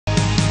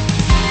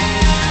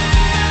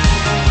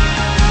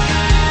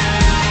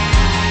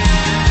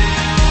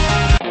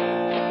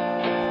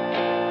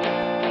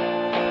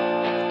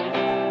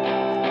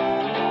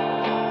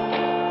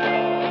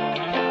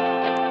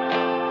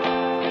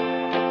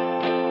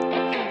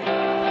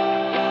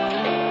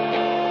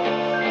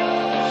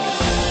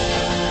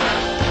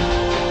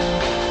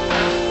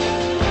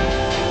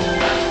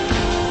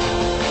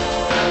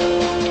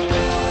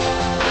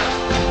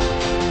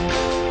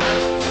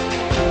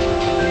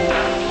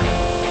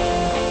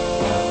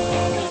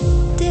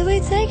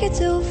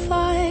too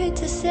far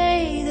to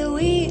say that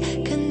we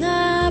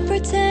cannot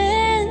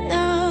pretend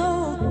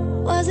now.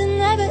 Was it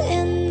never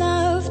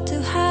enough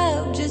to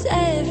have just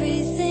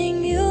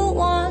everything you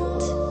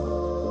want?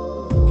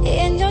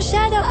 In your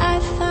shadow I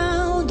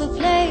found a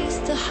place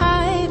to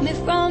hide me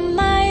from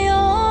my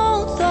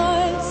own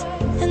thoughts.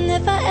 And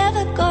if I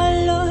ever got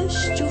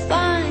lost, you'll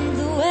find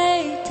a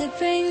way to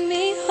bring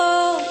me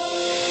home.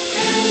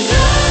 And I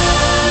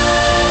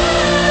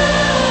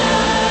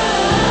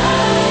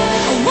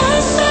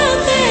want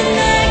something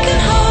I can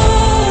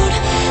hold,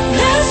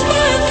 that's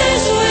worth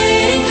this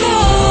waiting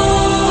cold.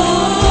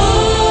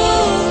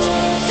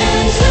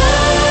 And I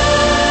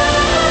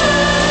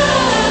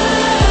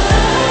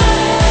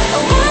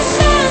want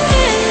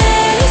something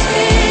that is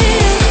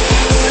real,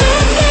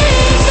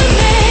 something to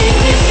make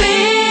me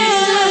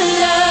feel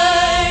alive.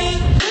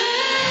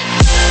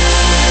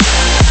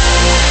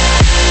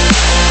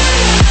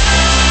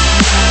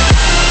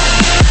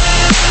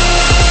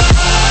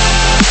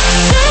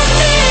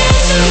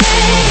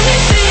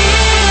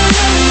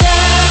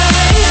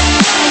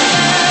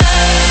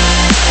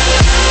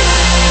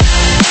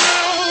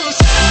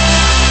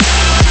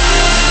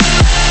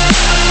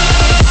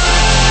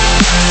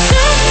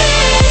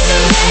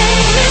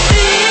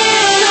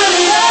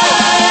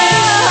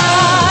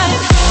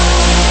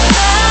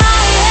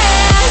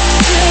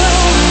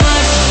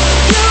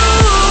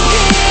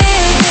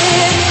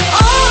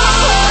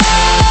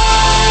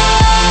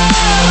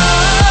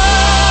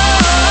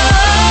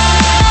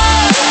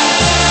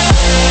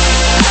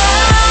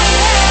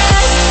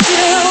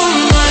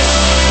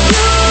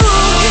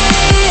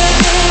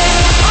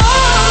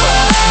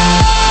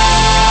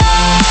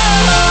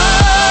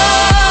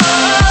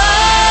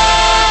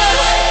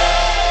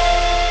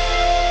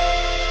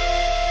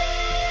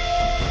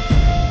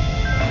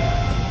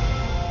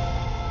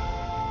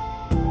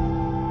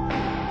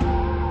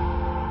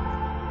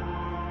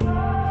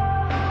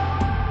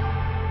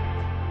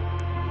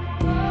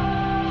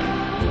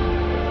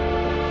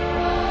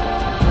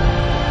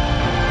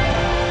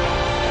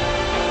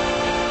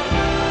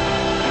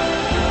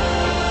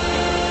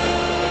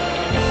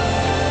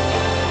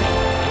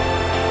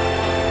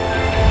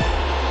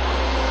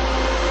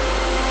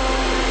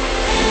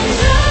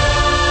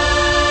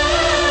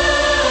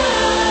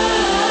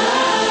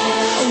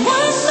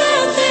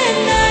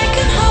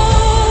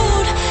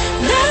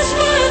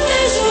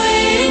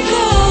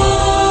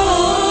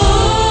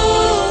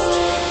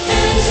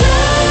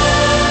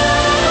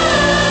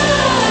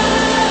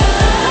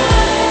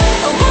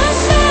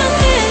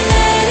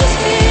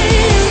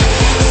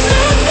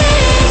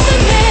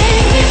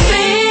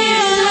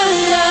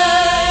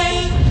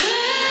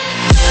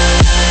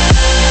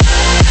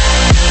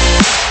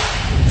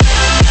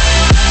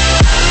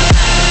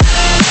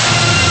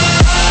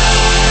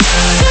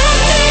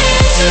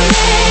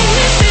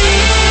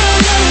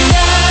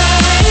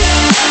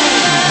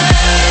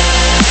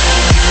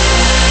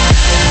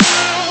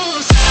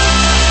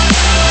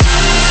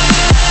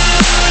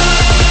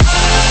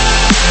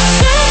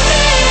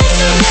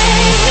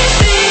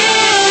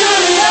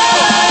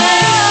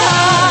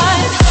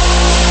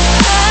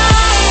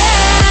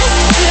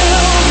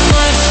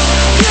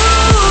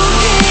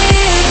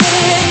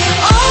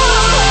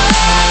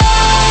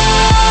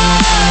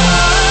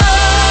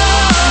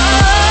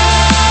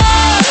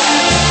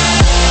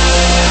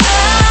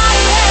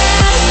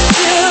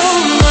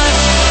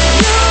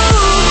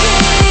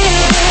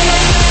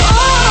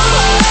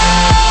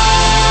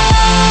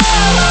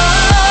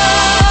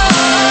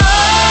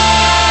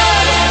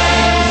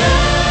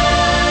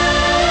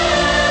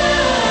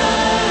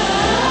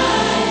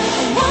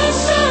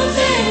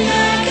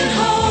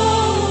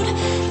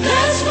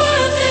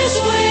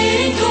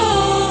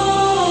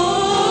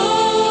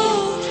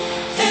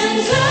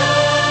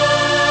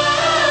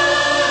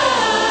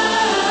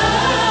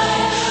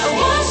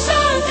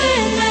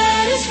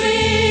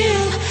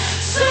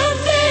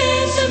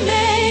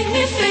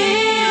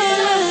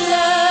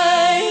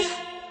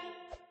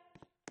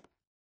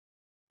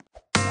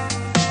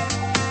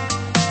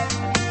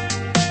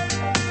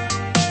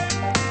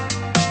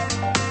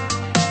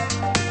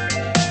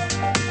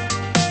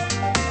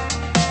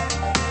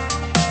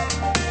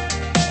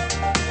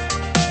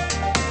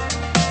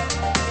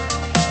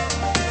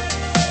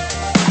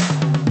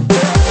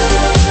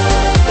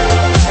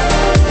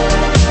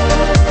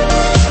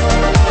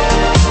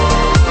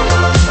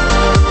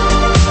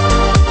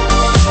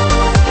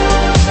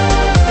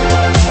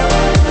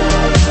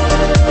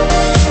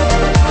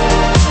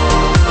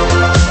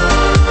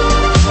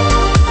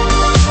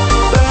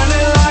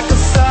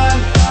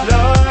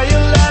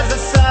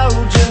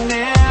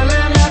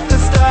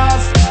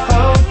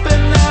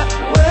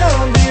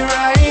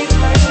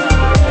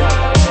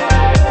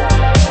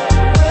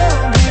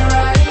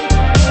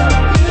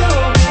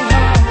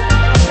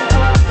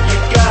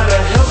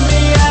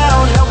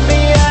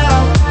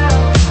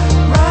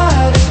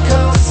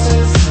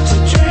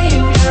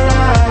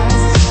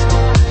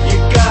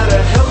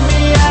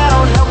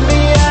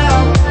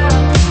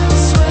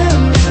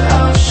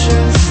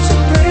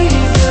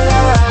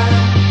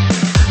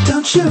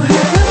 you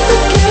have